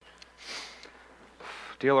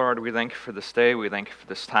Dear Lord, we thank you for this day. We thank you for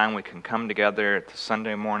this time we can come together at the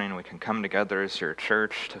Sunday morning. We can come together as your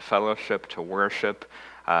church to fellowship, to worship,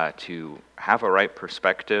 to have a right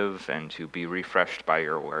perspective, and to be refreshed by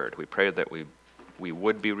your word. We pray that we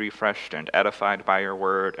would be refreshed and edified by your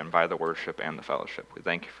word and by the worship and the fellowship. We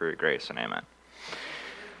thank you for your grace, and amen.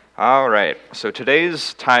 All right, so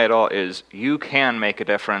today's title is You Can Make a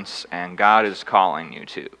Difference, and God is Calling You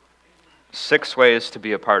to. 6 ways to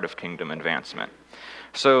be a part of kingdom advancement.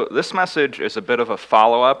 So this message is a bit of a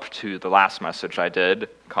follow-up to the last message I did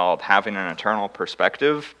called Having an Eternal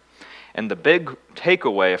Perspective. And the big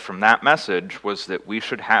takeaway from that message was that we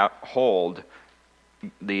should hold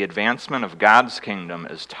the advancement of God's kingdom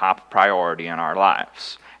as top priority in our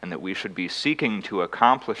lives, and that we should be seeking to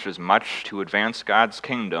accomplish as much to advance God's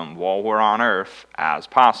kingdom while we're on earth as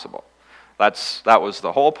possible. That was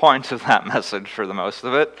the whole point of that message for the most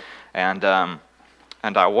of it,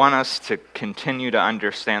 and I want us to continue to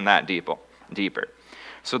understand that deeper.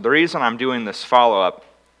 So the reason I'm doing this follow-up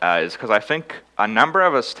is because I think a number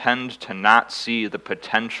of us tend to not see the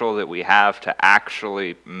potential that we have to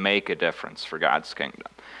actually make a difference for God's kingdom.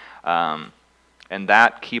 And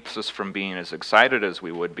that keeps us from being as excited as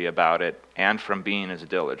we would be about it and from being as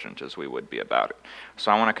diligent as we would be about it.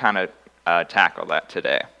 So I want to kind of tackle that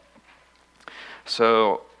today.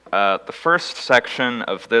 So the first section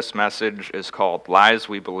of this message is called Lies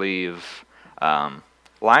We Believe.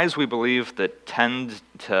 Lies we believe that tend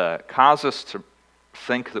to cause us to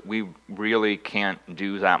think that we really can't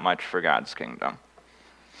do that much for God's kingdom.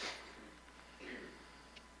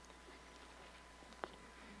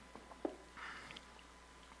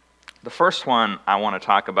 The first one I want to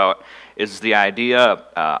talk about is the idea,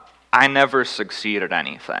 I never succeed at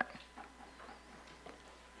anything.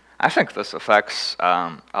 I think this affects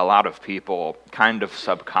a lot of people kind of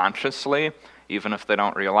subconsciously, even if they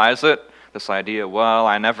don't realize it. This idea, well,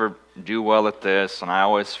 I never do well at this, and I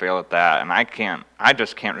always fail at that, and I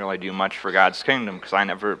just can't really do much for God's kingdom because I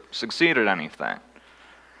never succeed at anything.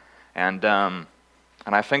 And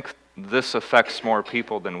I think this affects more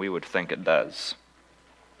people than we would think it does.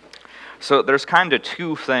 So there's kind of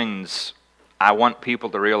 2 things I want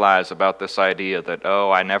people to realize about this idea that,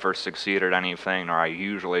 I never succeed at anything, or I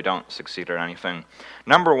usually don't succeed at anything.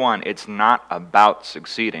 Number 1, it's not about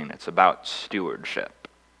succeeding, it's about stewardship.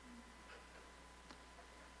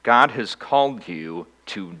 God has called you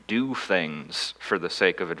to do things for the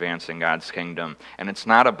sake of advancing God's kingdom, and it's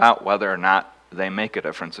not about whether or not they make a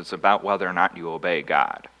difference, it's about whether or not you obey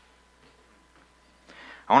God.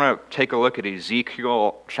 I want to take a look at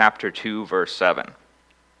Ezekiel chapter 2, verse 7.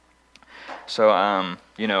 So,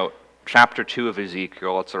 chapter 2 of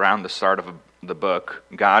Ezekiel, it's around the start of the book.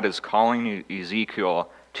 God is calling Ezekiel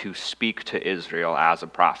to speak to Israel as a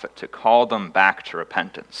prophet, to call them back to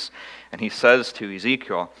repentance. And he says to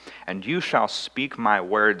Ezekiel, "And you shall speak my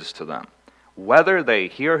words to them, whether they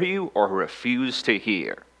hear you or refuse to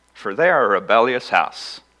hear, for they are a rebellious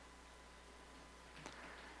house."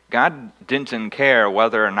 God didn't care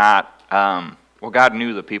whether or not, God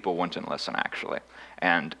knew the people wouldn't listen, actually.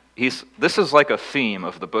 And this is like a theme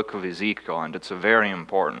of the book of Ezekiel, and it's a very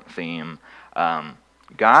important theme.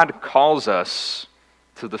 God calls us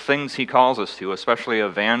to the things he calls us to, especially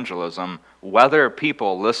evangelism, whether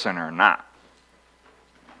people listen or not.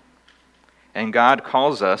 And God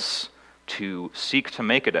calls us to seek to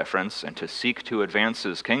make a difference and to seek to advance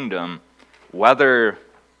his kingdom, whether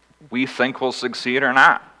we think we'll succeed or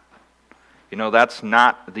not. That's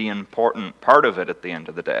not the important part of it at the end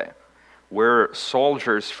of the day. We're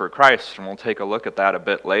soldiers for Christ, and we'll take a look at that a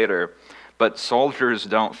bit later. But soldiers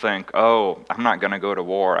don't think, I'm not going to go to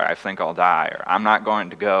war, I think I'll die, or I'm not going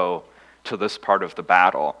to go to this part of the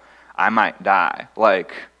battle, I might die.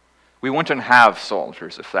 We wouldn't have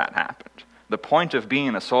soldiers if that happened. The point of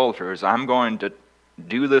being a soldier is I'm going to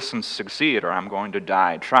do this and succeed, or I'm going to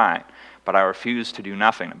die trying, but I refuse to do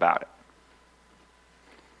nothing about it.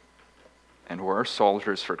 And we're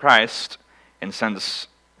soldiers for Christ, and since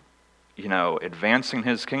advancing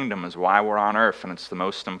his kingdom is why we're on earth, and it's the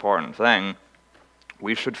most important thing,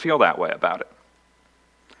 we should feel that way about it.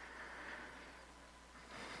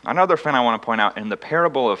 Another thing I want to point out, in the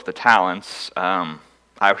parable of the talents,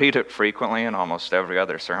 I read it frequently in almost every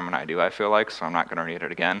other sermon I do, I feel like, so I'm not going to read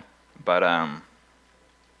it again. But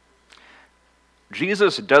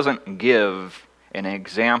Jesus doesn't give an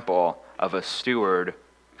example of a steward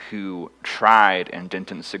who tried and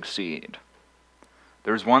didn't succeed.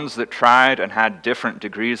 There's ones that tried and had different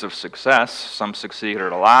degrees of success. Some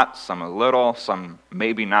succeeded a lot, some a little, some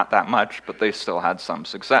maybe not that much, but they still had some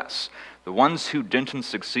success. The ones who didn't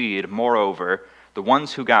succeed, moreover, the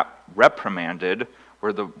ones who got reprimanded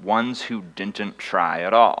were the ones who didn't try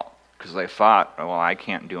at all, because they thought, well, I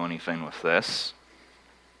can't do anything with this.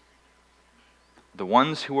 The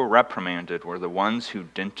ones who were reprimanded were the ones who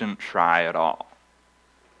didn't try at all.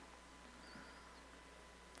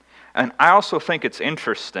 And I also think it's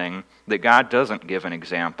interesting that God doesn't give an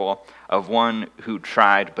example of one who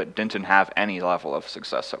tried but didn't have any level of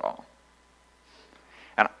success at all.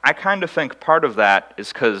 And I kind of think part of that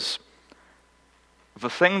is because the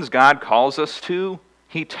things God calls us to,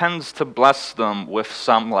 He tends to bless them with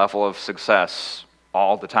some level of success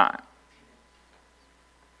all the time.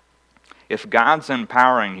 If God's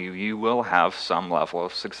empowering you, you will have some level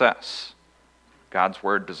of success. God's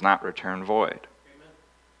word does not return void.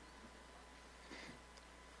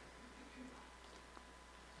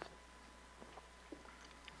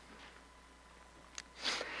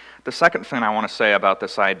 The second thing I want to say about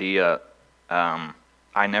this idea,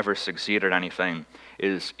 I never succeed at anything,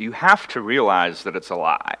 is you have to realize that it's a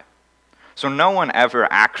lie. So no one ever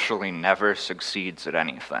actually never succeeds at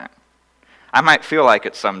anything. I might feel like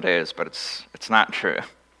it some days, but it's not true.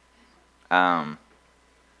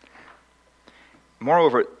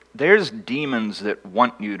 Moreover, there's demons that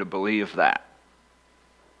want you to believe that.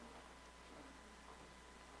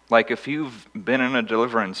 Like if you've been in a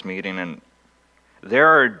deliverance meeting and there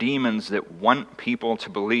are demons that want people to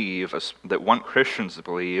believe, that want Christians to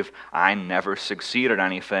believe, I never succeed at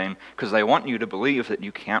anything, because they want you to believe that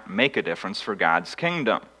you can't make a difference for God's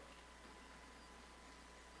kingdom.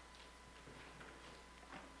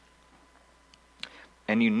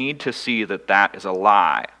 And you need to see that that is a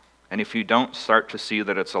lie. And if you don't start to see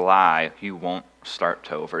that it's a lie, you won't start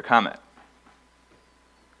to overcome it.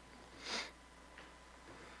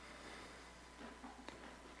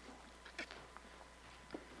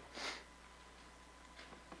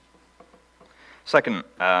 Second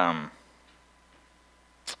thing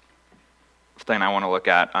I want to look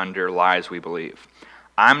at under lies we believe.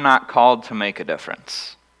 I'm not called to make a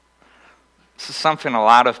difference. This is something a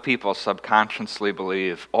lot of people subconsciously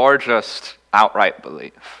believe or just outright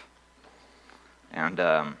believe.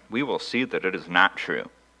 And we will see that it is not true.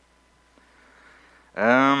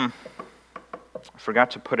 I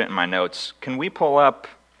forgot to put it in my notes. Can we pull up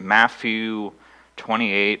Matthew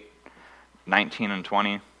 28, 19 and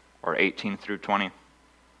 20? Or 18 through 20.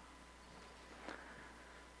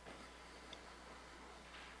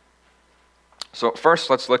 So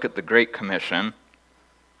first, let's look at the Great Commission.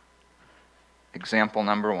 Example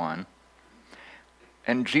number 1.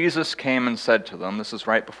 And Jesus came and said to them, this is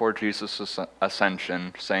right before Jesus'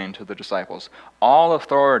 ascension, saying to the disciples, all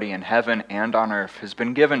authority in heaven and on earth has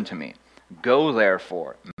been given to me. Go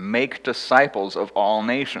therefore, make disciples of all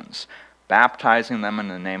nations, baptizing them in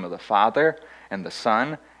the name of the Father and the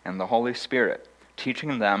Son and the Holy Spirit,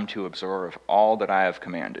 teaching them to observe all that I have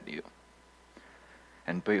commanded you.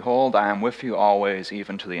 And behold, I am with you always,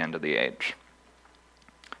 even to the end of the age.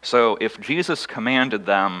 So if Jesus commanded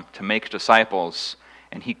them to make disciples,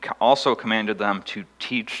 and He also commanded them to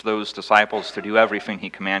teach those disciples to do everything He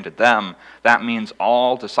commanded them, that means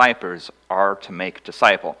all disciples are to make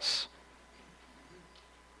disciples.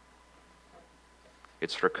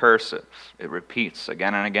 It's recursive. It repeats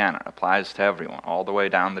again and again. It applies to everyone, all the way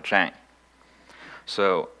down the chain.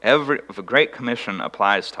 So the Great Commission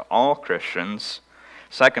applies to all Christians.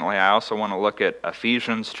 Secondly, I also want to look at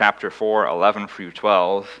Ephesians chapter 4, 11 through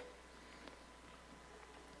 12,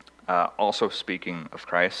 also speaking of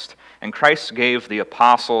Christ. And Christ gave the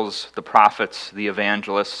apostles, the prophets, the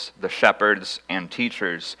evangelists, the shepherds, and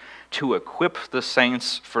teachers to equip the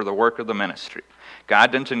saints for the work of the ministry.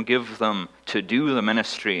 God didn't give them to do the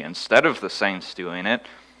ministry instead of the saints doing it.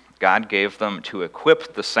 God gave them to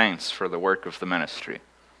equip the saints for the work of the ministry.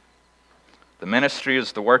 The ministry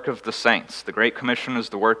is the work of the saints. The Great Commission is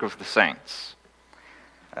the work of the saints.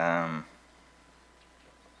 And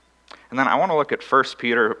then I want to look at 1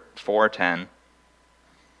 Peter 4:10.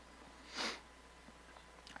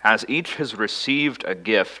 As each has received a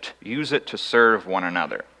gift, use it to serve one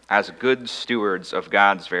another, as good stewards of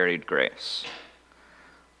God's varied grace.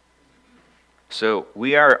 So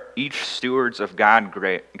we are each stewards of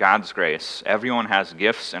God's grace. Everyone has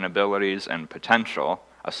gifts and abilities and potential,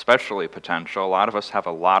 especially potential. A lot of us have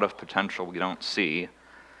a lot of potential we don't see.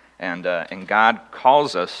 And God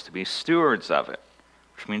calls us to be stewards of it,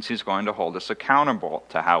 which means He's going to hold us accountable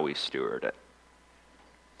to how we steward it.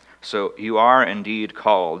 So you are indeed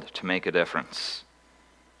called to make a difference.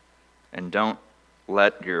 And don't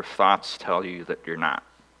let your thoughts tell you that you're not.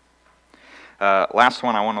 Last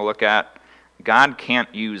one I want to look at. God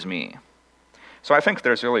can't use me. So I think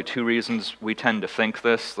there's really two reasons we tend to think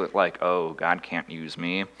this, that like, oh, God can't use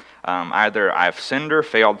me. Either I've sinned or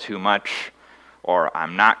failed too much, or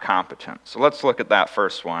I'm not competent. So let's look at that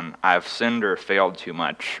first one. I've sinned or failed too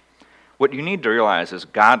much. What you need to realize is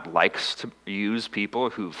God likes to use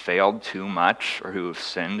people who've failed too much or who've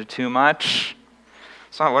sinned too much.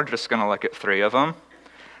 So we're just going to look at three of them.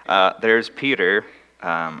 There's Peter.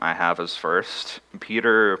 I have as first.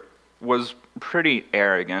 Peter was pretty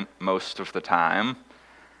arrogant most of the time,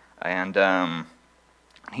 and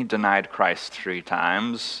he denied Christ 3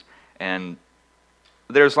 times, and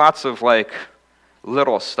there's lots of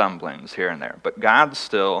little stumblings here and there, but God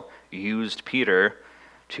still used Peter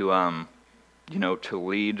to to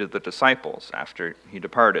lead the disciples after he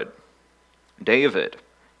departed. David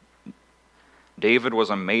was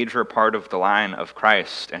a major part of the line of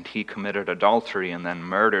Christ, and he committed adultery and then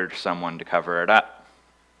murdered someone to cover it up.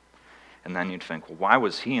 And then you'd think, well, why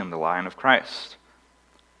was he in the line of Christ?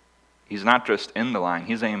 He's not just in the line,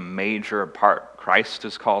 he's a major part. Christ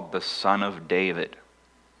is called the Son of David.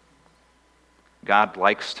 God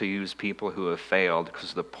likes to use people who have failed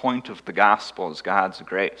because the point of the gospel is God's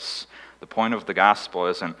grace. The point of the gospel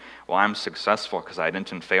isn't, well, I'm successful because I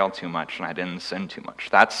didn't fail too much and I didn't sin too much.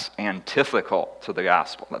 That's antithetical to the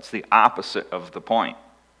gospel. That's the opposite of the point.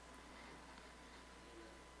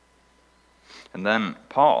 And then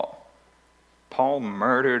Paul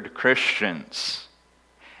murdered Christians.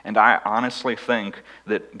 And I honestly think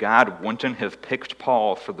that God wouldn't have picked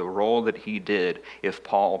Paul for the role that he did if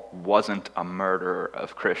Paul wasn't a murderer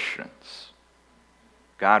of Christians.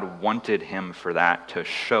 God wanted him for that to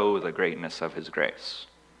show the greatness of his grace.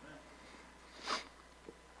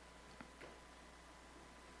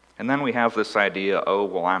 And then we have this idea, oh,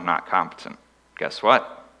 well, I'm not competent. Guess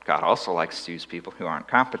what? God also likes to use people who aren't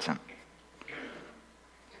competent.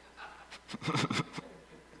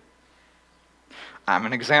 I'm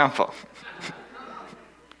an example.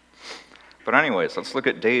 But anyways, let's look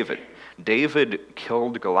at David. David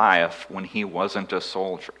killed Goliath when he wasn't a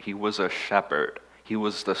soldier. He was a shepherd. He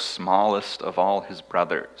was the smallest of all his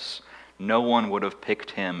brothers. No one would have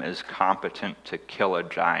picked him as competent to kill a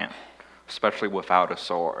giant, especially without a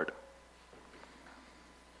sword.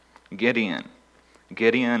 Gideon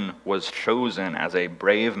was chosen as a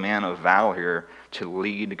brave man of valor to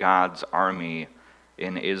lead God's army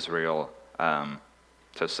in Israel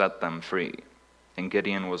to set them free. And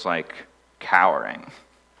Gideon was cowering.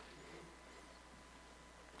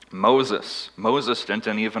 Moses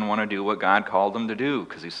didn't even want to do what God called him to do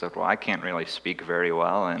because he said, well, I can't really speak very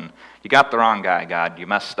well, and you got the wrong guy, God, you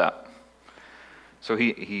messed up. So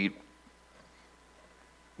he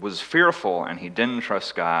was fearful and he didn't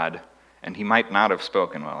trust God, and he might not have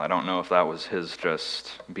spoken well. I don't know if that was his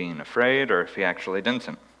just being afraid or if he actually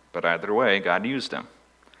didn't. But either way, God used him.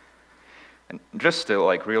 And just to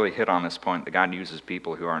really hit on this point that God uses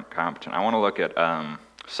people who aren't competent, I want to look at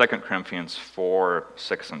 2 Corinthians 4,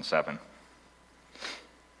 6, and 7.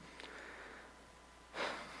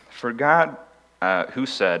 For God, who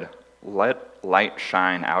said, let light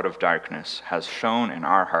shine out of darkness, has shone in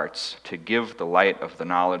our hearts to give the light of the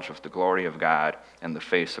knowledge of the glory of God in the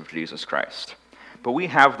face of Jesus Christ. But we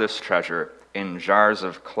have this treasure in jars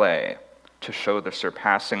of clay to show the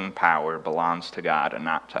surpassing power belongs to God and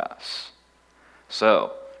not to us.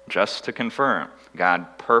 So, just to confirm,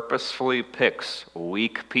 God purposefully picks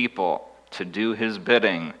weak people to do his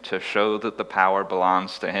bidding to show that the power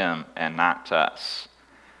belongs to him and not to us.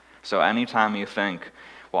 So anytime you think,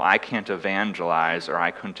 well, I can't evangelize, or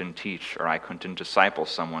I couldn't teach, or I couldn't disciple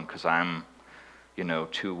someone because I'm,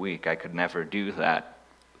 too weak, I could never do that,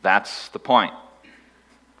 that's the point.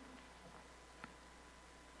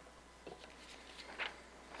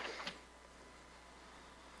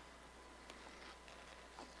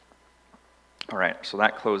 All right, so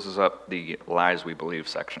that closes up the lies we believe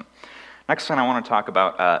section. Next thing I want to talk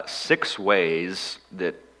about 6 ways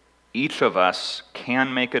that each of us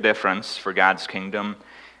can make a difference for God's kingdom,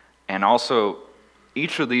 and also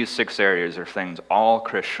each of these 6 areas are things all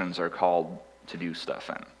Christians are called to do stuff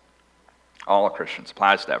in. All Christians,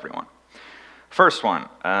 applies to everyone. First one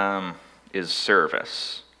is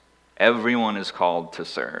service. Everyone is called to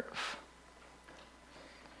serve.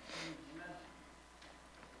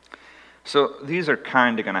 So these are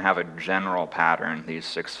kind of going to have a general pattern, these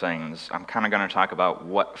 6 things. I'm kind of going to talk about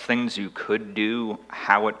what things you could do,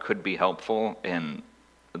 how it could be helpful, and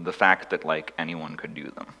the fact that anyone could do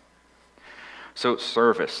them. So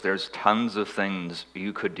service, there's tons of things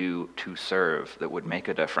you could do to serve that would make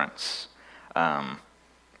a difference.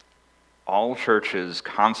 All churches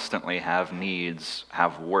constantly have needs,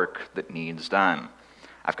 have work that needs done.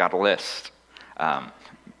 I've got a list.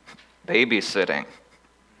 Babysitting.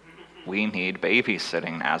 We need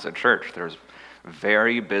babysitting as a church. There's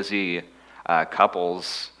very busy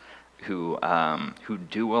couples who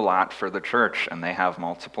do a lot for the church, and they have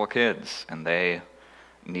multiple kids, and they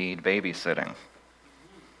need babysitting.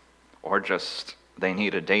 Or just they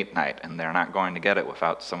need a date night, and they're not going to get it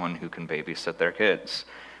without someone who can babysit their kids.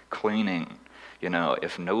 Cleaning.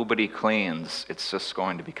 If nobody cleans, it's just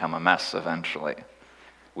going to become a mess eventually.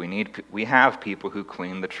 We have people who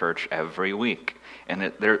clean the church every week,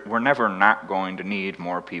 and we're never not going to need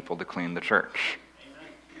more people to clean the church.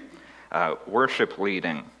 Worship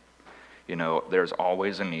leading. There's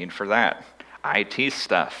always a need for that. IT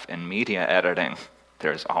stuff and media editing.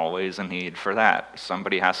 There's always a need for that.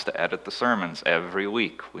 Somebody has to edit the sermons every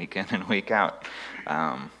week, week in and week out.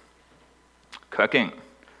 Cooking.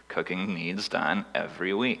 Cooking needs done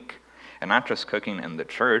every week. And not just cooking in the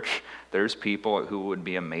church, there's people who would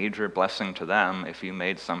be a major blessing to them if you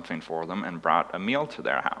made something for them and brought a meal to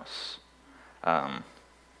their house. And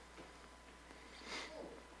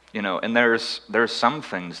there's some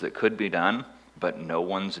things that could be done, but no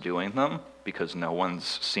one's doing them because no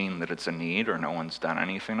one's seen that it's a need or no one's done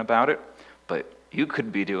anything about it. But you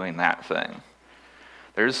could be doing that thing.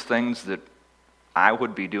 There's things that I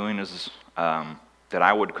would be doing that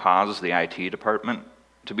I would cause the IT department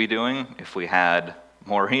to be doing if we had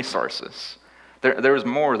more resources. There's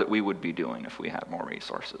more that we would be doing if we had more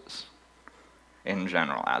resources in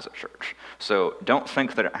general as a church. So don't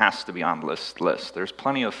think that it has to be on this list. There's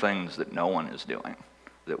plenty of things that no one is doing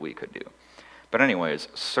that we could do. But anyways,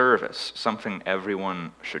 service, something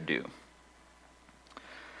everyone should do.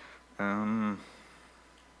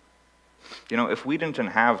 If we didn't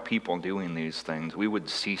have people doing these things, we would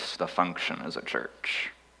cease to function as a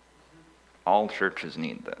church. All churches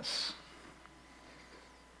need this.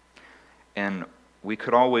 And we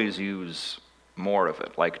could always use more of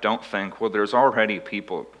it. Don't think, well, there's already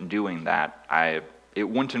people doing that. It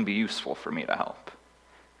wouldn't be useful for me to help.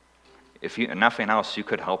 If nothing else, you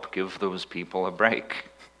could help give those people a break.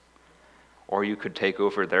 Or you could take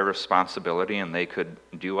over their responsibility and they could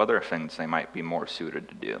do other things they might be more suited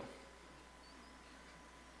to do.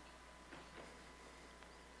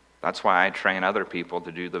 That's why I train other people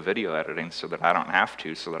to do the video editing so that I don't have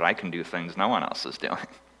to, so that I can do things no one else is doing.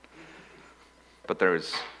 But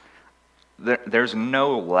there's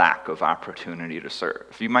no lack of opportunity to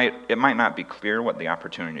serve. It might not be clear what the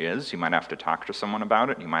opportunity is. You might have to talk to someone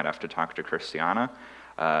about it. You might have to talk to Christiana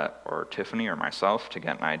or Tiffany or myself to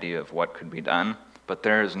get an idea of what could be done. But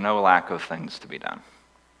there is no lack of things to be done.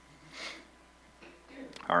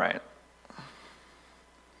 All right.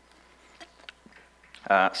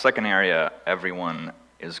 Second area everyone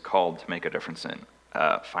is called to make a difference in,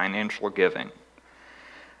 financial giving.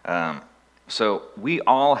 So we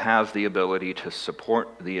all have the ability to support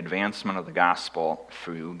the advancement of the gospel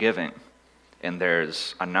through giving. And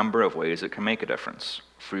there's a number of ways it can make a difference.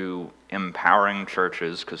 Through empowering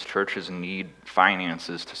churches, because churches need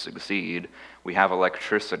finances to succeed. We have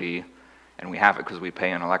electricity, and we have it because we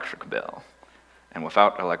pay an electric bill. And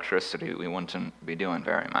without electricity, we wouldn't be doing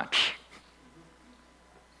very much.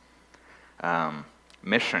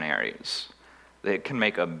 Missionaries. It can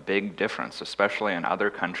make a big difference, especially in other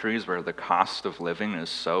countries where the cost of living is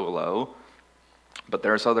so low. But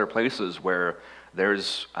there's other places where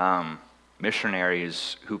there's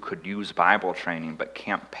missionaries who could use Bible training but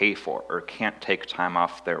can't pay for it or can't take time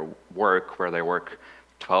off their work where they work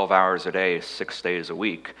 12 hours a day, 6 days a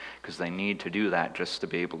week, because they need to do that just to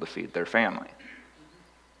be able to feed their family.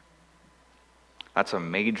 That's a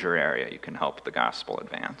major area you can help the gospel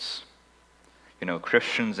advance.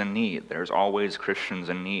 Christians in need. There's always Christians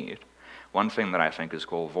in need. One thing that I think is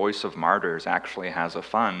cool, Voice of Martyrs actually has a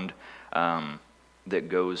fund that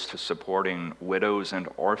goes to supporting widows and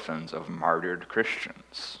orphans of martyred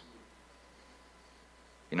Christians.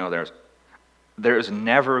 There's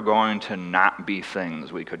never going to not be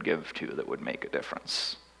things we could give to that would make a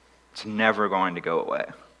difference. It's never going to go away,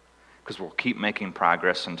 because we'll keep making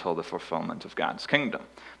progress until the fulfillment of God's kingdom.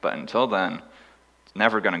 But until then, it's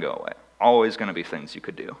never going to go away. Always going to be things you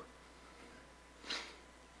could do.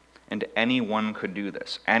 And anyone could do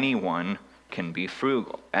this. Anyone can be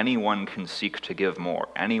frugal. Anyone can seek to give more.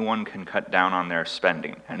 Anyone can cut down on their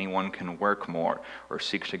spending. Anyone can work more or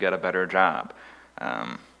seek to get a better job.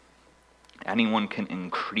 Anyone can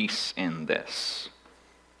increase in this.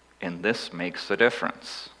 And this makes a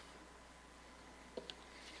difference.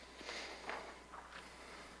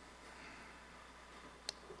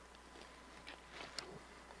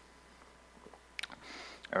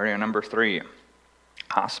 Area number 3,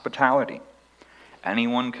 hospitality.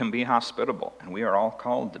 Anyone can be hospitable, and we are all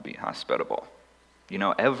called to be hospitable.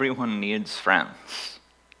 Everyone needs friends.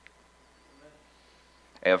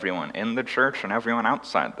 Everyone in the church and everyone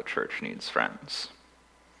outside the church needs friends.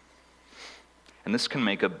 And this can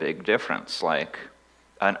make a big difference. Like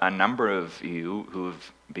a number of you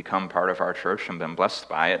who've become part of our church and been blessed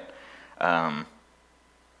by it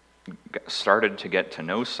started to get to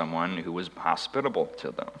know someone who was hospitable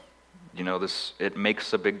to them. It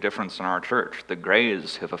makes a big difference in our church. The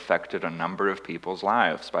Grays have affected a number of people's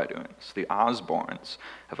lives by doing this. The Osborns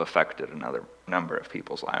have affected another number of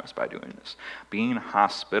people's lives by doing this. Being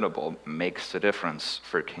hospitable makes a difference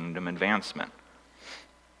for kingdom advancement,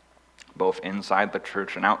 both inside the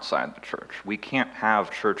church and outside the church. We can't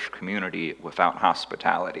have church community without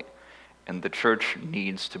hospitality, and the church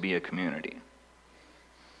needs to be a community.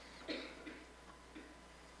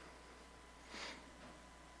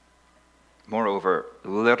 Moreover,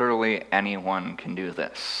 literally anyone can do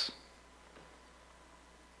this.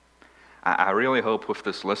 I really hope with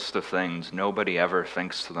this list of things, nobody ever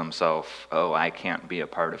thinks to themselves, oh, I can't be a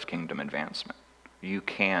part of kingdom advancement. You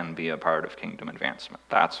can be a part of kingdom advancement.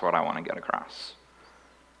 That's what I want to get across.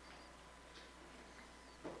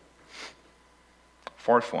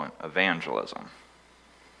 Fourth one, evangelism.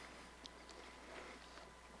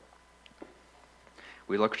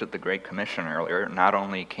 We looked at the Great Commission earlier. Not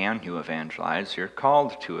only can you evangelize, you're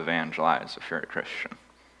called to evangelize if you're a Christian.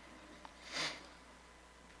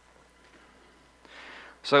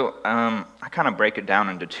 So I kind of break it down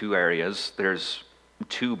into two areas. There's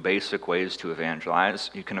two basic ways to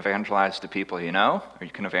evangelize. You can evangelize to people you know, or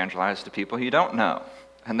you can evangelize to people you don't know.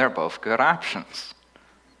 And they're both good options.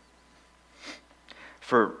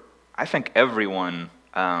 I think everyone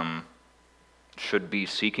should be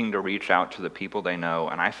seeking to reach out to the people they know,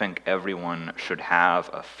 and I think everyone should have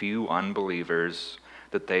a few unbelievers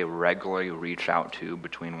that they regularly reach out to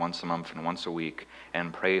between once a month and once a week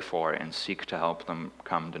and pray for and seek to help them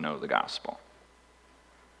come to know the gospel.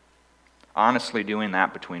 Honestly, doing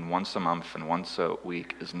that between once a month and once a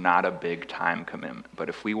week is not a big time commitment, but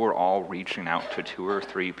if we were all reaching out to 2 or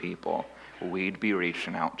 3 people, we'd be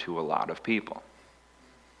reaching out to a lot of people.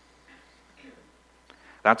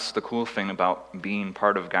 That's the cool thing about being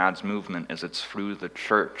part of God's movement, is it's through the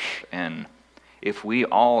church. And if we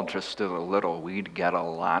all just did a little, we'd get a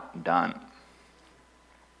lot done.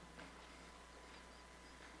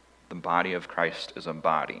 The body of Christ is a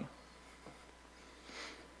body.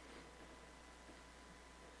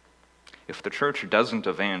 If the church doesn't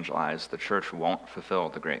evangelize, the church won't fulfill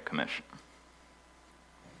the Great Commission.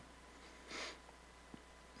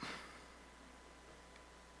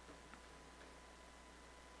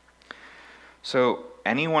 So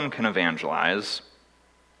anyone can evangelize,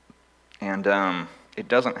 and it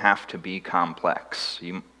doesn't have to be complex.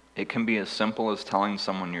 It can be as simple as telling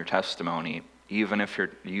someone your testimony, even if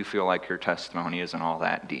you feel like your testimony isn't all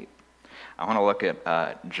that deep. I want to look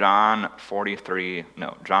at John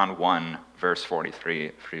 1, verse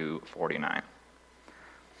 43 through 49.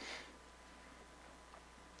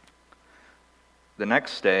 The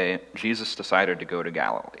next day, Jesus decided to go to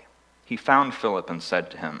Galilee. He found Philip and said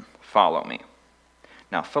to him, "Follow me."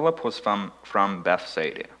 Now Philip was from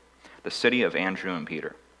Bethsaida, the city of Andrew and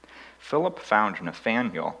Peter. Philip found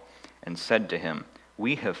Nathanael and said to him,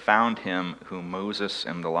 "We have found him whom Moses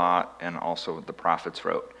in the law and also the prophets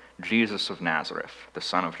wrote, Jesus of Nazareth, the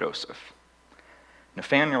son of Joseph."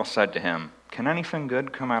 Nathanael said to him, "Can anything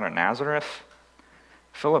good come out of Nazareth?"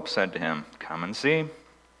 Philip said to him, "Come and see."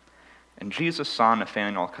 And Jesus saw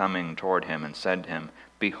Nathanael coming toward him and said to him,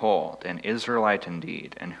 "Behold, an Israelite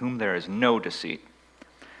indeed, in whom there is no deceit."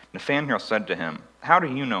 Nathanael said to him, "How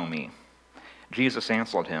do you know me?" Jesus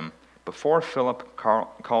answered him, "Before Philip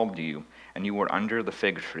called you, and you were under the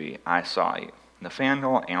fig tree, I saw you."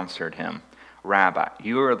 Nathanael answered him, "Rabbi,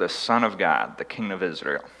 you are the Son of God, the King of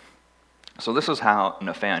Israel." So this is how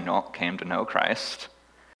Nathanael came to know Christ.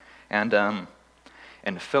 And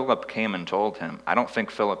Philip came and told him. I don't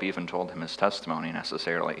think Philip even told him his testimony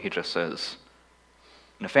necessarily. He just says,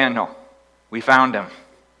 "Nathanael, we found him.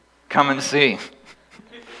 Come and see."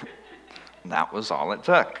 That was all it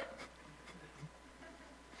took.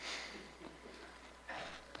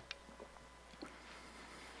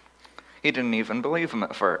 He didn't even believe him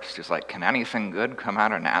at first. He's like, "Can anything good come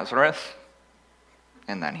out of Nazareth?"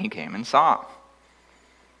 And then he came and saw.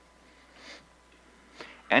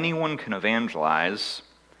 Anyone can evangelize,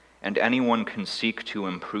 and anyone can seek to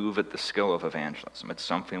improve at the skill of evangelism. It's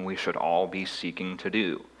something we should all be seeking to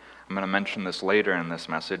do. I'm going to mention this later in this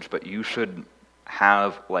message, but you should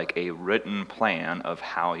have like a written plan of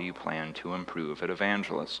how you plan to improve at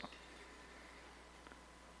evangelism.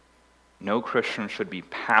 No Christian should be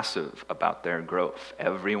passive about their growth.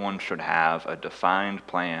 Everyone should have a defined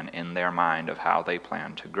plan in their mind of how they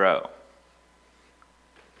plan to grow.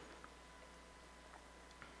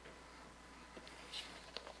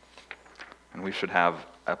 And and we should have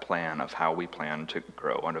a plan of how we plan to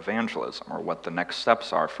grow in evangelism, or what the next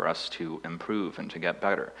steps are for us to improve and to get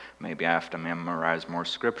better. Maybe I have to memorize more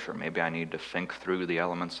scripture. Maybe I need to think through the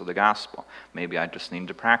elements of the gospel. Maybe I just need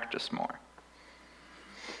to practice more.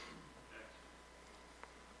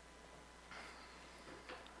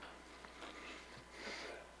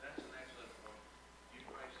 That's an excellent point. You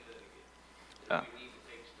can probably say that again. We need to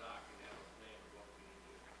take stock and have a plan of what we need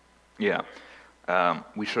to do. Yeah.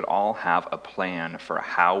 We should all have a plan for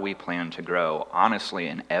how we plan to grow, honestly,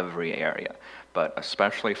 in every area. But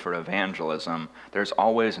especially for evangelism, there's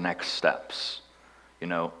always next steps.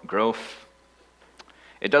 Growth,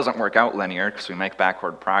 it doesn't work out linear because we make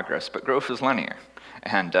backward progress, but growth is linear.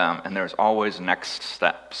 And there's always next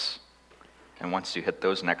steps. And once you hit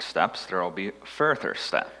those next steps, there will be further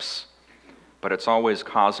steps. But it's always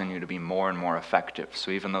causing you to be more and more effective.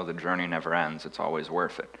 So even though the journey never ends, it's always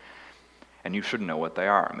worth it. And you should know what they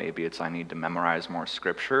are. Maybe it's I need to memorize more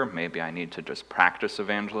scripture. Maybe I need to just practice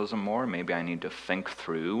evangelism more. Maybe I need to think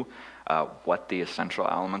through what the essential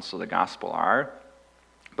elements of the gospel are.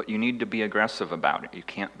 But you need to be aggressive about it. You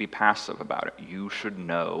can't be passive about it. You should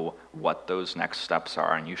know what those next steps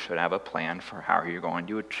are, and you should have a plan for how you're going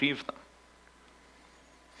to achieve them.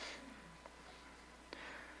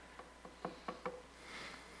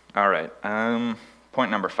 All right, point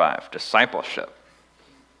number 5, discipleship.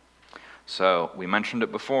 So we mentioned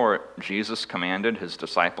it before, Jesus commanded his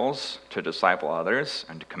disciples to disciple others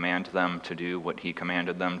and to command them to do what he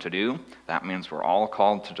commanded them to do. That means we're all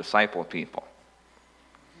called to disciple people.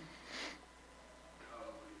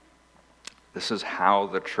 This is how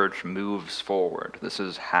the church moves forward. This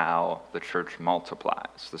is how the church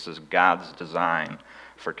multiplies. This is God's design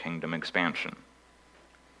for kingdom expansion.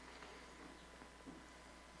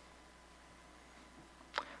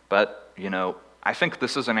 But, I think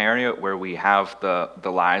this is an area where we have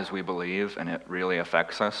the lies we believe, and it really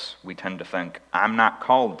affects us. We tend to think, I'm not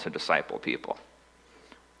called to disciple people.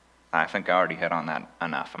 I think I already hit on that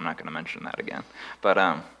enough. I'm not going to mention that again. But,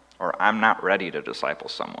 or I'm not ready to disciple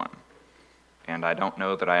someone, and I don't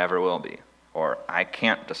know that I ever will be. Or I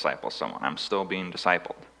can't disciple someone. I'm still being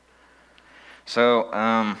discipled. So,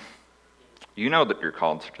 you know that you're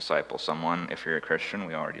called to disciple someone if you're a Christian.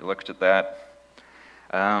 We already looked at that.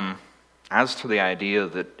 As to the idea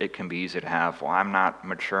that it can be easy to have, well, I'm not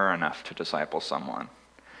mature enough to disciple someone.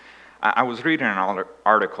 I was reading an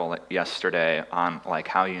article yesterday on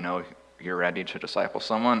how you know you're ready to disciple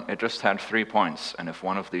someone. It just had 3 points, and if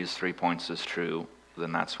one of these 3 points is true,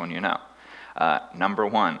 then that's when you know. Number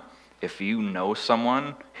 1, if you know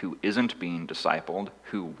someone who isn't being discipled,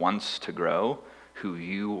 who wants to grow, who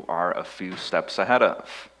you are a few steps ahead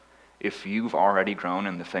of. If you've already grown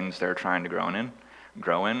in the things they're trying to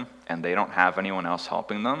grow in, and they don't have anyone else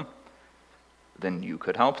helping them, then you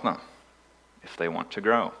could help them if they want to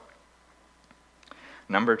grow.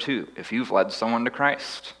 Number 2, if you've led someone to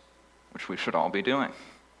Christ, which we should all be doing,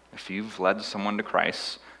 if you've led someone to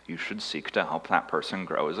Christ, you should seek to help that person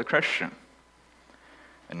grow as a Christian.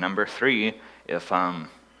 And number 3, if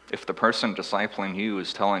the person discipling you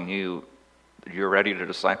is telling you you're ready to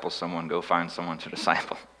disciple someone, go find someone to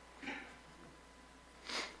disciple.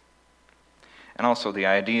 And also the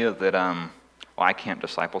idea that, I can't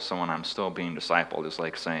disciple someone, I'm still being discipled, is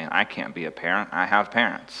like saying, I can't be a parent, I have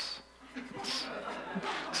parents.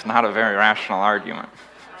 It's not a very rational argument.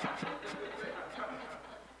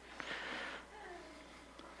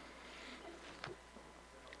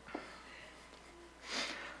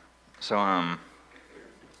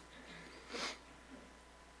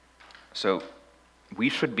 So we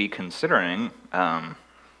should be considering,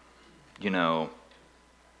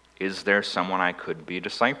 is there someone I could be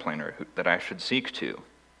discipling or that I should seek to?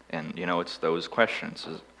 And, it's those questions.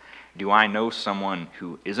 Do I know someone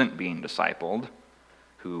who isn't being discipled,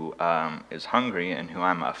 who is hungry, and who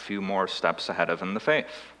I'm a few more steps ahead of in the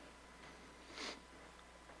faith?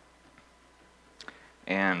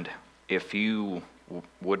 And if you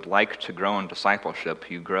would like to grow in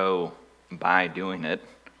discipleship, you grow by doing it.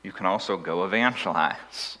 You can also go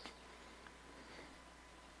evangelize.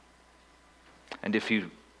 And if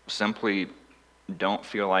you simply don't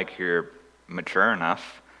feel like you're mature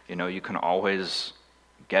enough, you can always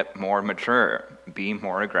get more mature, be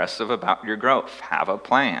more aggressive about your growth, have a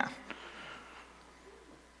plan,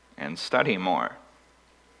 and study more.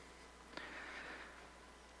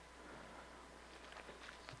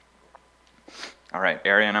 All right,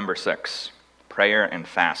 area number 6, prayer and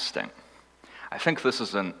fasting. I think this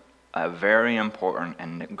is a very important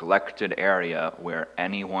and neglected area where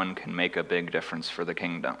anyone can make a big difference for the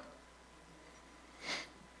kingdom.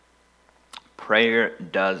 Prayer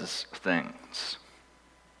does things.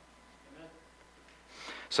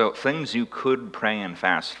 So things you could pray and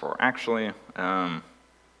fast for. Actually,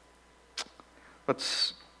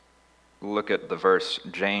 let's look at the verse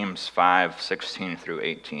James 5:16 through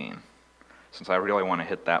 18. Since I really want to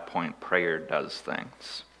hit that point, prayer does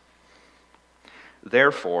things.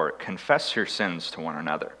 Therefore, confess your sins to one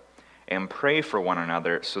another and pray for one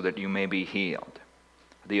another so that you may be healed.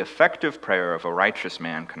 The effective prayer of a righteous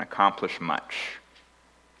man can accomplish much.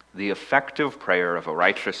 The effective prayer of a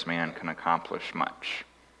righteous man can accomplish much.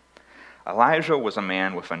 Elijah was a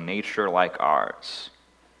man with a nature like ours.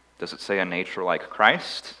 Does it say a nature like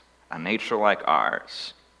Christ? A nature like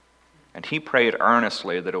ours. And he prayed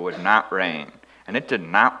earnestly that it would not rain. And it did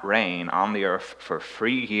not rain on the earth for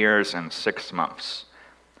 3 years and 6 months.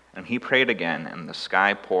 And he prayed again, and the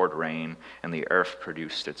sky poured rain, and the earth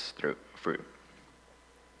produced its fruit.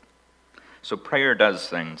 So prayer does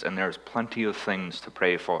things, and there's plenty of things to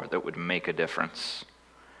pray for that would make a difference.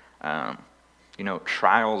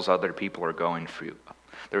 Trials other people are going through.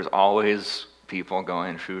 There's always people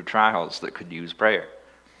going through trials that could use prayer.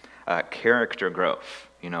 Character growth,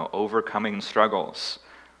 overcoming struggles.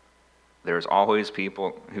 There's always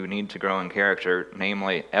people who need to grow in character,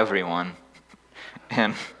 namely everyone,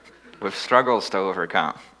 and with struggles to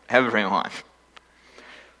overcome. Everyone.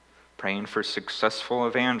 Praying for successful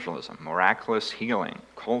evangelism, miraculous healing,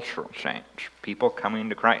 cultural change, people coming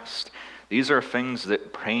to Christ. These are things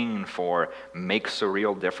that praying for makes a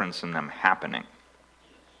real difference in them happening.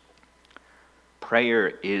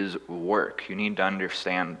 Prayer is work. You need to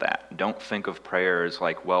understand that. Don't think of prayer as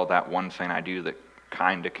like, well, that one thing I do that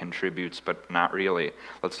kind of contributes, but not really.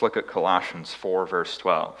 Let's look at Colossians 4, verse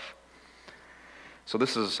 12. So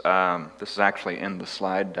this is actually in the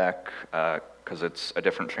slide deck because it's a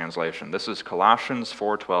different translation. This is Colossians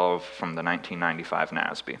 4:12 from the 1995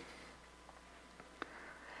 NASB.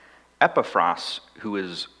 Epaphras, who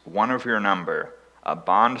is one of your number, a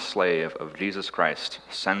bond slave of Jesus Christ,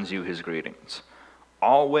 sends you his greetings,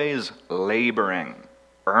 always laboring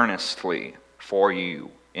earnestly for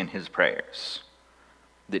you in his prayers,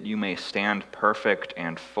 that you may stand perfect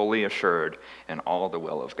and fully assured in all the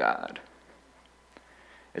will of God.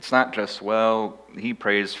 It's not just, well, he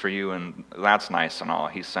prays for you and that's nice and all,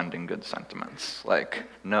 he's sending good sentiments.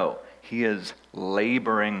 No, he is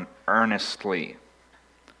laboring earnestly.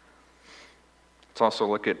 Let's also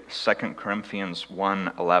look at 2 Corinthians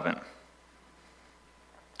 1:11.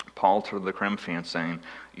 Paul to the Corinthians saying,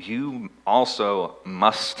 you also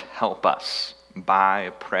must help us by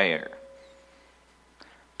prayer.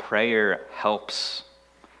 Prayer helps.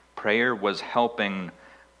 Prayer was helping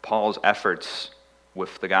Paul's efforts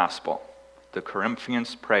with the gospel. The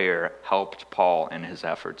Corinthians' prayer helped Paul in his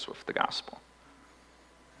efforts with the gospel.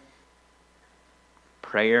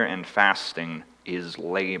 Prayer and fasting is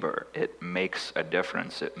labor. It makes a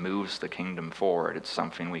difference. It moves the kingdom forward. It's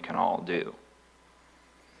something we can all do.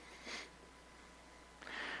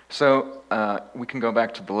 So we can go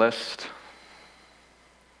back to the list.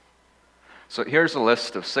 So here's a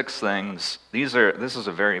list of 6 things. This is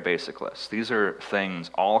a very basic list. These are things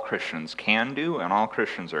all Christians can do and all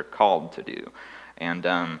Christians are called to do.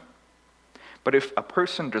 But if a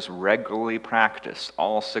person just regularly practiced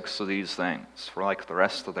all 6 of these things for the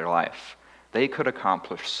rest of their life, they could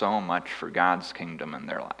accomplish so much for God's kingdom in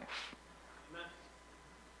their life. Amen.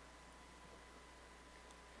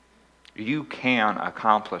 You can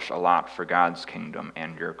accomplish a lot for God's kingdom,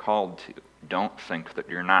 and you're called to. Don't think that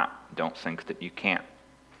you're not. Don't think that you can't.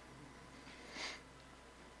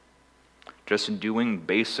 Just doing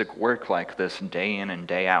basic work like this day in and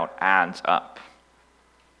day out adds up.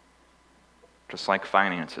 Just like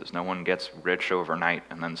finances. No one gets rich overnight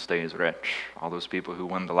and then stays rich. All those people who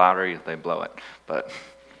win the lottery, they blow it. But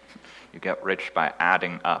you get rich by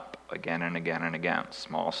adding up again and again and again.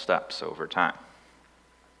 Small steps over time.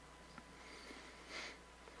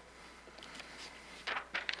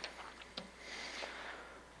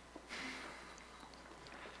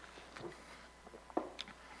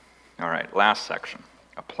 All right, last section.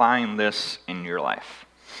 Applying this in your life.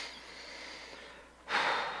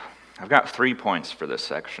 I've got 3 points for this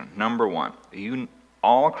section. Number 1,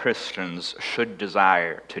 all Christians should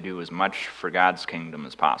desire to do as much for God's kingdom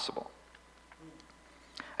as possible.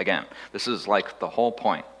 Again, this is the whole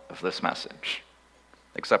point of this message.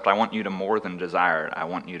 Except I want you to more than desire it. I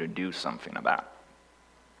want you to do something about it.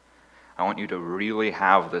 I want you to really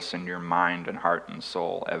have this in your mind and heart and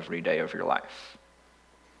soul every day of your life.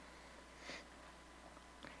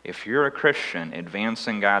 If you're a Christian,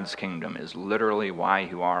 advancing God's kingdom is literally why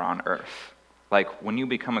you are on earth. When you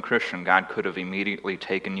become a Christian, God could have immediately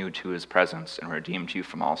taken you to his presence and redeemed you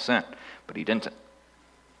from all sin, but he didn't.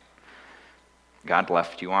 God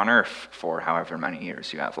left you on earth for however many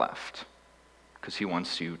years you have left, because he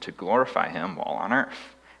wants you to glorify him while on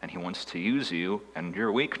earth, and he wants to use you and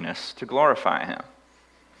your weakness to glorify him.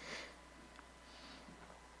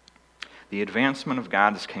 The advancement of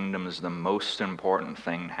God's kingdom is the most important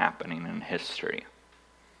thing happening in history.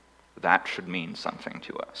 That should mean something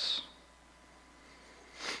to us.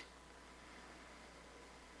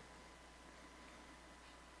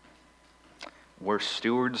 We're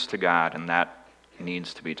stewards to God, and that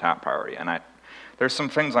needs to be top priority. And there's some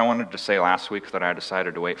things I wanted to say last week that I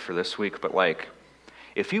decided to wait for this week, but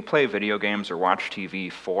if you play video games or watch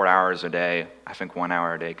TV 4 hours a day, I think 1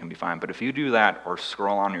 hour a day can be fine. But if you do that or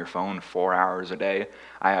scroll on your phone 4 hours a day,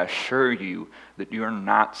 I assure you that you're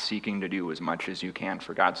not seeking to do as much as you can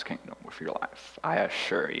for God's kingdom with your life. I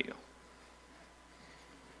assure you.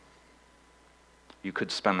 You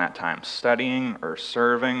could spend that time studying or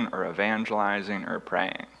serving or evangelizing or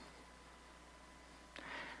praying.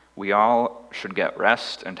 We all should get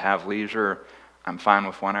rest and have leisure. I'm fine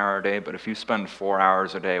with 1 hour a day, but if you spend 4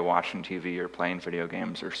 hours a day watching TV or playing video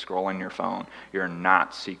games or scrolling your phone, you're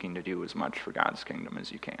not seeking to do as much for God's kingdom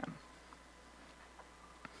as you can.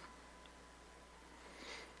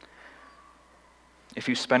 If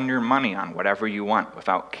you spend your money on whatever you want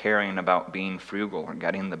without caring about being frugal or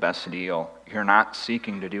getting the best deal, you're not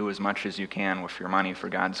seeking to do as much as you can with your money for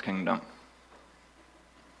God's kingdom.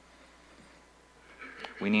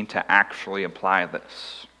 We need to actually apply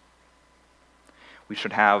this. We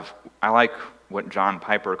should have, I like what John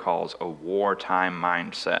Piper calls a wartime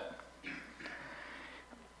mindset.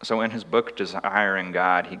 So in his book, Desiring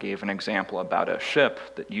God, he gave an example about a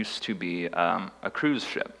ship that used to be a cruise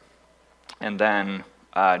ship. And then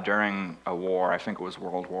during a war, I think it was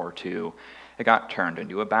World War II, it got turned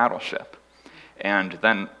into a battleship. And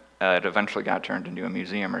then it eventually got turned into a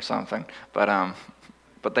museum or something.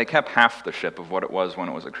 But they kept half the ship of what it was when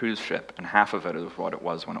it was a cruise ship, and half of it is what it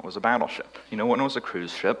was when it was a battleship. When it was a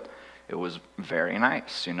cruise ship, it was very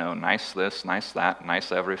nice. Nice this, nice that,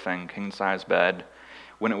 nice everything, king-size bed.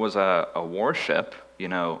 When it was a warship,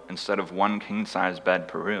 instead of one king-size bed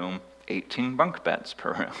per room, 18 bunk beds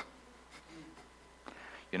per room.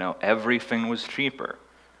 Everything was cheaper.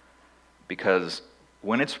 Because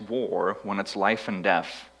when it's war, when it's life and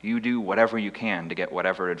death, you do whatever you can to get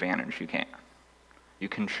whatever advantage you can. You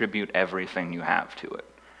contribute everything you have to it.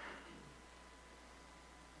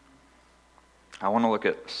 I want to look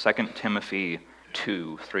at 2 Timothy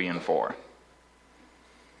 2, 3, and 4.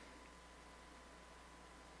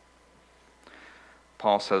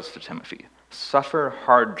 Paul says to Timothy, "Suffer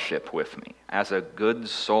hardship with me as a good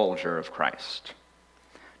soldier of Christ.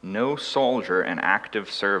 No soldier in active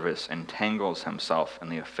service entangles himself in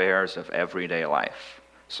the affairs of everyday life,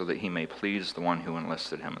 so that he may please the one who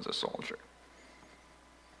enlisted him as a soldier."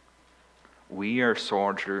 We are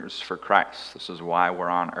soldiers for Christ. This is why we're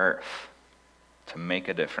on earth, to make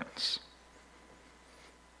a difference.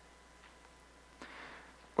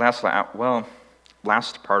 Last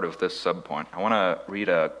part of this subpoint, I want to read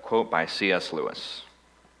a quote by C.S. Lewis.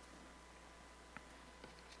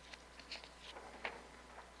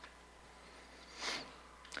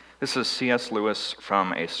 This is C.S. Lewis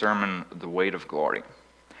from a sermon, The Weight of Glory.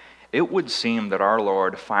 "It would seem that our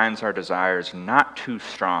Lord finds our desires not too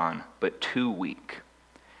strong, but too weak.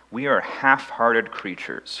 We are half-hearted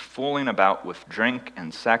creatures, fooling about with drink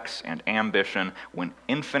and sex and ambition when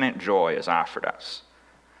infinite joy is offered us.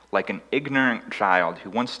 Like an ignorant child who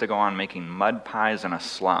wants to go on making mud pies in a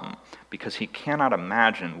slum because he cannot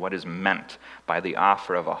imagine what is meant by the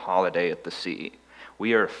offer of a holiday at the sea.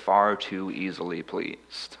 We are far too easily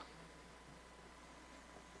pleased."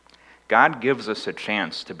 God gives us a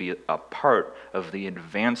chance to be a part of the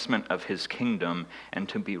advancement of his kingdom and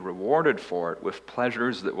to be rewarded for it with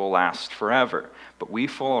pleasures that will last forever. But we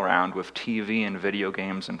fool around with TV and video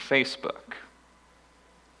games and Facebook.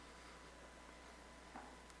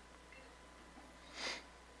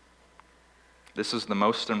 This is the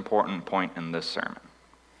most important point in this sermon.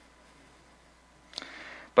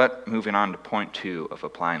 But moving on to point 2 of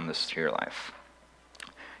applying this to your life.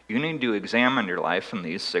 You need to examine your life in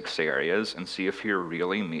these 6 areas and see if you're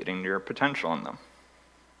really meeting your potential in them.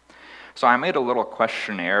 So I made a little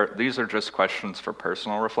questionnaire. These are just questions for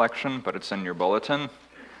personal reflection, but it's in your bulletin.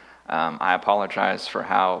 I apologize for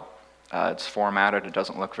how it's formatted. It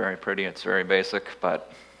doesn't look very pretty. It's very basic,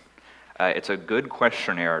 but it's a good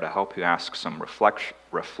questionnaire to help you ask some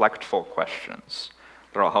reflectful questions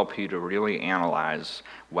that will help you to really analyze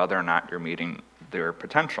whether or not you're meeting their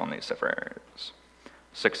potential in these different areas.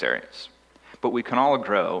 6 areas. But we can all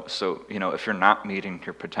grow, so if you're not meeting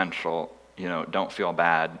your potential don't feel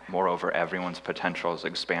bad. Moreover, everyone's potential is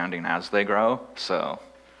expanding as they grow, so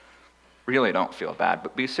really don't feel bad,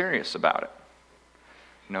 but be serious about it.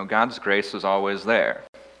 God's grace is always there,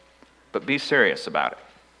 but be serious about it.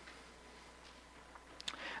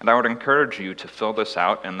 And I would encourage you to fill this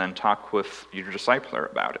out and then talk with your discipler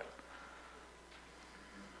about it.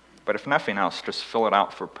 But if nothing else, just fill it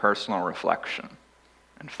out for personal reflection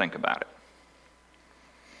and think about it.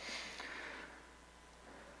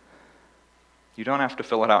 You don't have to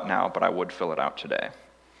fill it out now, but I would fill it out today.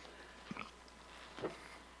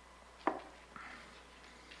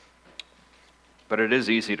 But it is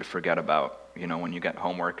easy to forget about, when you get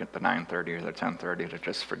homework at the 9:30 or the 10:30, to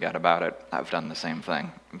just forget about it. I've done the same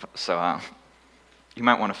thing. So you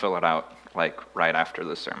might want to fill it out right after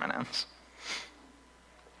the sermon ends.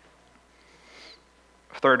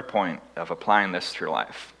 Third point of applying this to your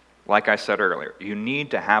life. Like I said earlier, you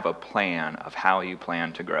need to have a plan of how you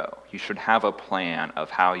plan to grow. You should have a plan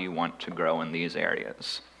of how you want to grow in these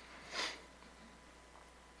areas.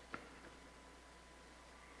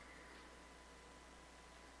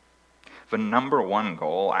 The number one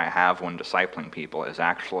goal I have when discipling people is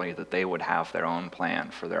actually that they would have their own plan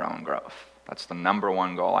for their own growth. That's the number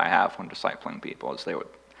one goal I have when discipling people, is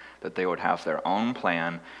that they would have their own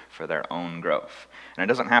plan for their own growth. And it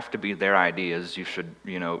doesn't have to be their ideas. You should,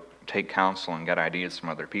 take counsel and get ideas from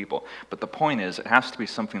other people. But the point is, it has to be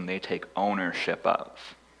something they take ownership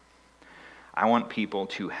of. I want people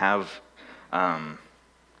to have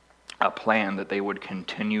a plan that they would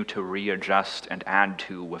continue to readjust and add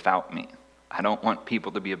to without me. I don't want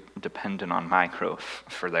people to be dependent on my growth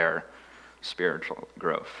for their spiritual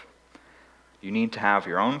growth. You need to have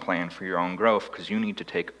your own plan for your own growth because you need to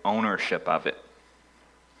take ownership of it.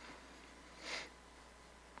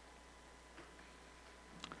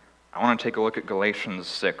 I want to take a look at Galatians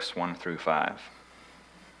 6, 1 through 5.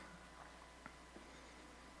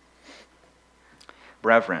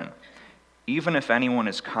 Brethren, even if anyone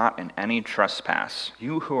is caught in any trespass,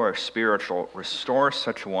 you who are spiritual, restore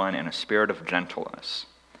such one in a spirit of gentleness,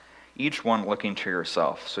 each one looking to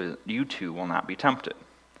yourself, so that you too will not be tempted.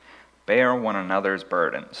 Bear one another's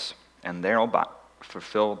burdens, and thereby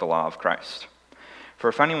fulfill the law of Christ. For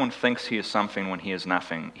if anyone thinks he is something when he is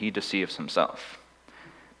nothing, he deceives himself.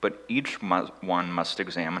 But each one must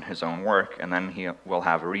examine his own work, and then he will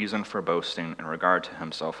have reason for boasting in regard to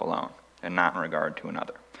himself alone, and not in regard to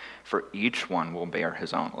another. For each one will bear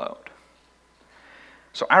his own load.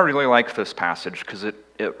 So I really like this passage because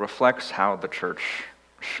it reflects how the church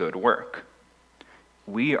should work.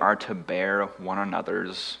 We are to bear one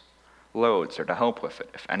another's loads, or to help with it.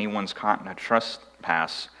 If anyone's caught in a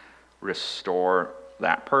trespass, restore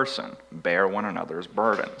that person. Bear one another's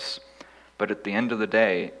burdens. But at the end of the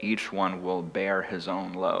day, each one will bear his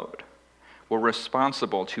own load. We're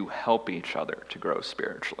responsible to help each other to grow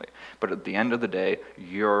spiritually. But at the end of the day,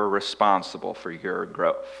 you're responsible for your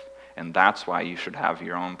growth. And that's why you should have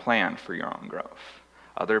your own plan for your own growth.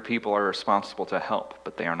 Other people are responsible to help,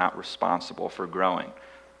 but they are not responsible for growing.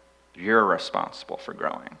 You're responsible for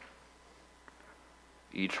growing.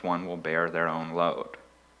 Each one will bear their own load.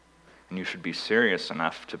 And you should be serious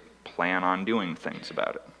enough to plan on doing things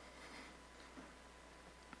about it.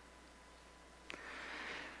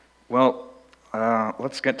 Well,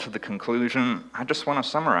 let's get to the conclusion. I just want to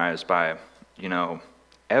summarize by,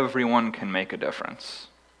 everyone can make a difference.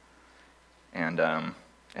 And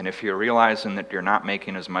if you're realizing that you're not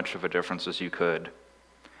making as much of a difference as you could,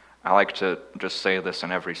 I like to just say this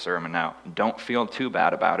in every sermon now. Don't feel too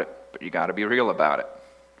bad about it, but you got to be real about it.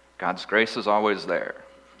 God's grace is always there.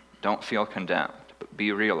 Don't feel condemned, but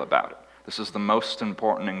be real about it. This is the most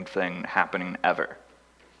important thing happening ever,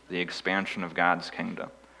 the expansion of God's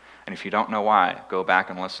kingdom. And if you don't know why, go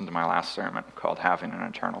back and listen to my last sermon called Having an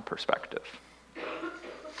Eternal Perspective.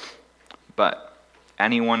 But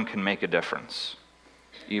anyone can make a difference,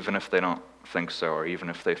 even if they don't think so, or even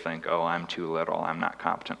if they think, oh, I'm too little, I'm not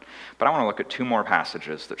competent. But I want to look at two more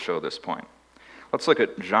passages that show this point. Let's look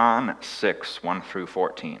at John 6, 1 through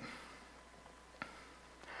 14.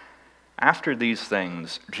 After these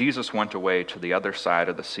things, Jesus went away to the other side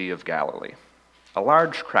of the Sea of Galilee. A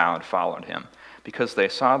large crowd followed him, because they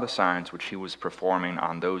saw the signs which he was performing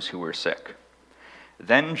on those who were sick.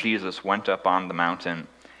 Then Jesus went up on the mountain,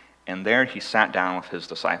 and there he sat down with his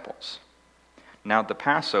disciples. Now the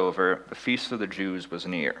Passover, the feast of the Jews, was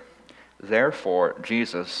near. Therefore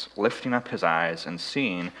Jesus, lifting up his eyes and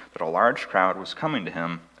seeing that a large crowd was coming to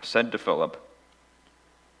him, said to Philip,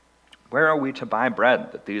 "Where are we to buy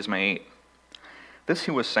bread that these may eat?" This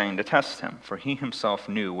he was saying to test him, for he himself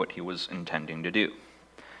knew what he was intending to do.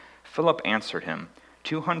 Philip answered him,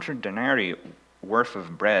 200 denarii worth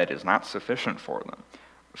of bread is not sufficient for them,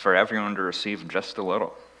 for everyone to receive just a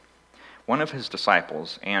little." One of his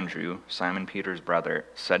disciples, Andrew, Simon Peter's brother,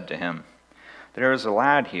 said to him, "There is a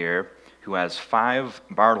lad here who has 5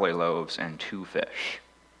 barley loaves and 2 fish.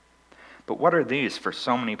 But what are these for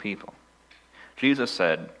so many people?" Jesus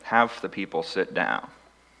said, "Have the people sit down."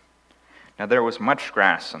 Now there was much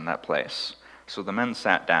grass in that place, so the men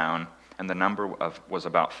sat down, and the number was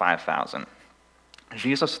about 5,000.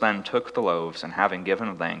 Jesus then took the loaves, and having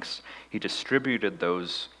given thanks, he distributed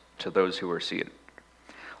those to those who were seated.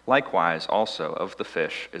 Likewise also of the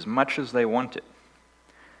fish, as much as they wanted.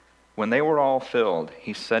 When they were all filled,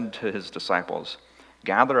 he said to his disciples,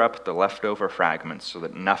 "Gather up the leftover fragments so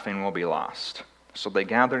that nothing will be lost." So they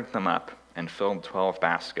gathered them up and filled 12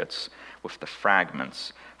 baskets with the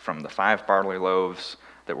fragments from the 5 barley loaves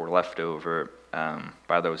that were left over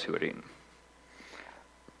by those who had eaten.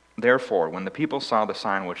 Therefore, when the people saw the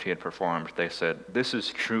sign which he had performed, they said, "This is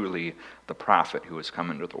truly the prophet who has come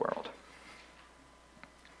into the world."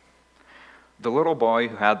 The little boy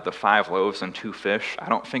who had the 5 loaves and 2 fish, I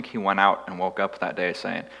don't think he went out and woke up that day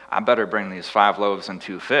saying, "I better bring these 5 loaves and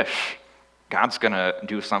 2 fish. God's going to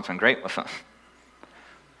do something great with them."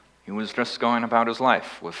 He was just going about his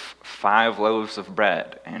life with 5 loaves of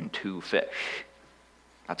bread and 2 fish.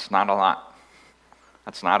 That's not a lot.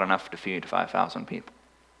 That's not enough to feed 5,000 people.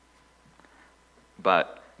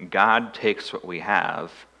 But God takes what we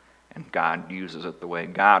have, and God uses it the way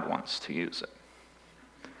God wants to use it.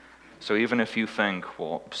 So even if you think,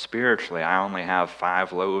 well, spiritually, I only have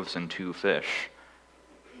 5 loaves and 2 fish,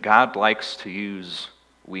 God likes to use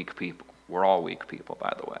weak people. We're all weak people,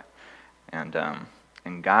 by the way.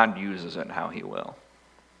 And God uses it how he will.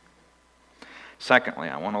 Secondly,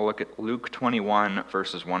 I want to look at Luke 21,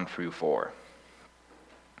 verses 1 through 4.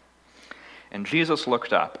 "And Jesus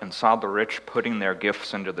looked up and saw the rich putting their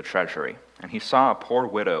gifts into the treasury. And he saw a poor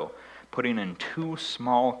widow putting in 2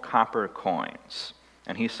 small copper coins.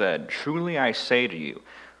 And he said, 'Truly I say to you,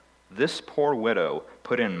 this poor widow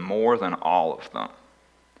put in more than all of them.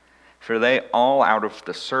 For they all out of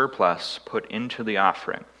the surplus put into the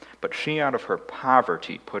offering, but she out of her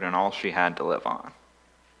poverty put in all she had to live on.'"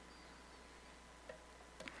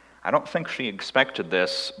 I don't think she expected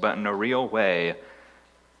this, but in a real way,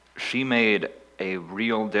 she made a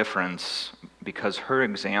real difference because her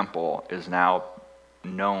example is now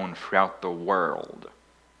known throughout the world.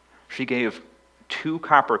 She gave 2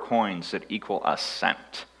 copper coins that equal a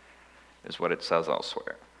cent, is what it says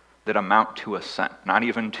elsewhere, that amount to a cent, not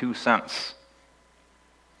even 2 cents.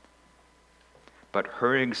 But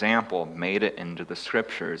her example made it into the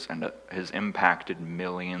scriptures and it has impacted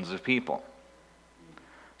millions of people.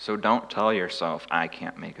 So don't tell yourself, "I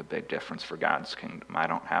can't make a big difference for God's kingdom. I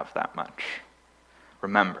don't have that much."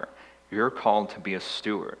 Remember, you're called to be a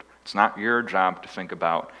steward. It's not your job to think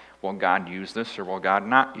about, will God use this or will God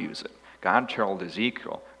not use it? God told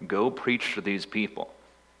Ezekiel, "Go preach to these people."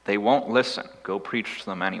 They won't listen. Go preach to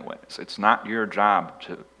them anyways. It's not your job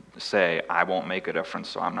to say, "I won't make a difference,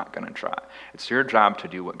 so I'm not going to try." It's your job to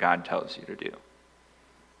do what God tells you to do.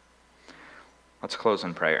 Let's close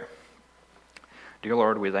in prayer. Dear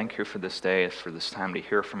Lord, we thank you for this day, for this time to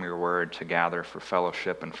hear from your word, to gather for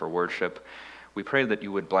fellowship and for worship. We pray that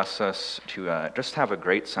you would bless us to just have a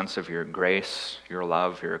great sense of your grace, your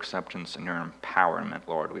love, your acceptance, and your empowerment,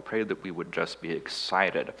 Lord. We pray that we would just be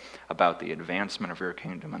excited about the advancement of your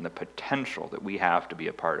kingdom and the potential that we have to be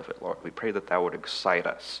a part of it, Lord. We pray that that would excite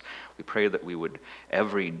us. We pray that we would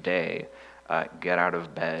every day get out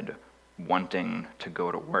of bed wanting to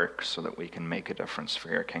go to work so that we can make a difference for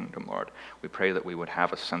your kingdom, Lord. We pray that we would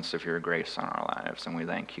have a sense of your grace on our lives, and we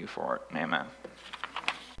thank you for it. Amen.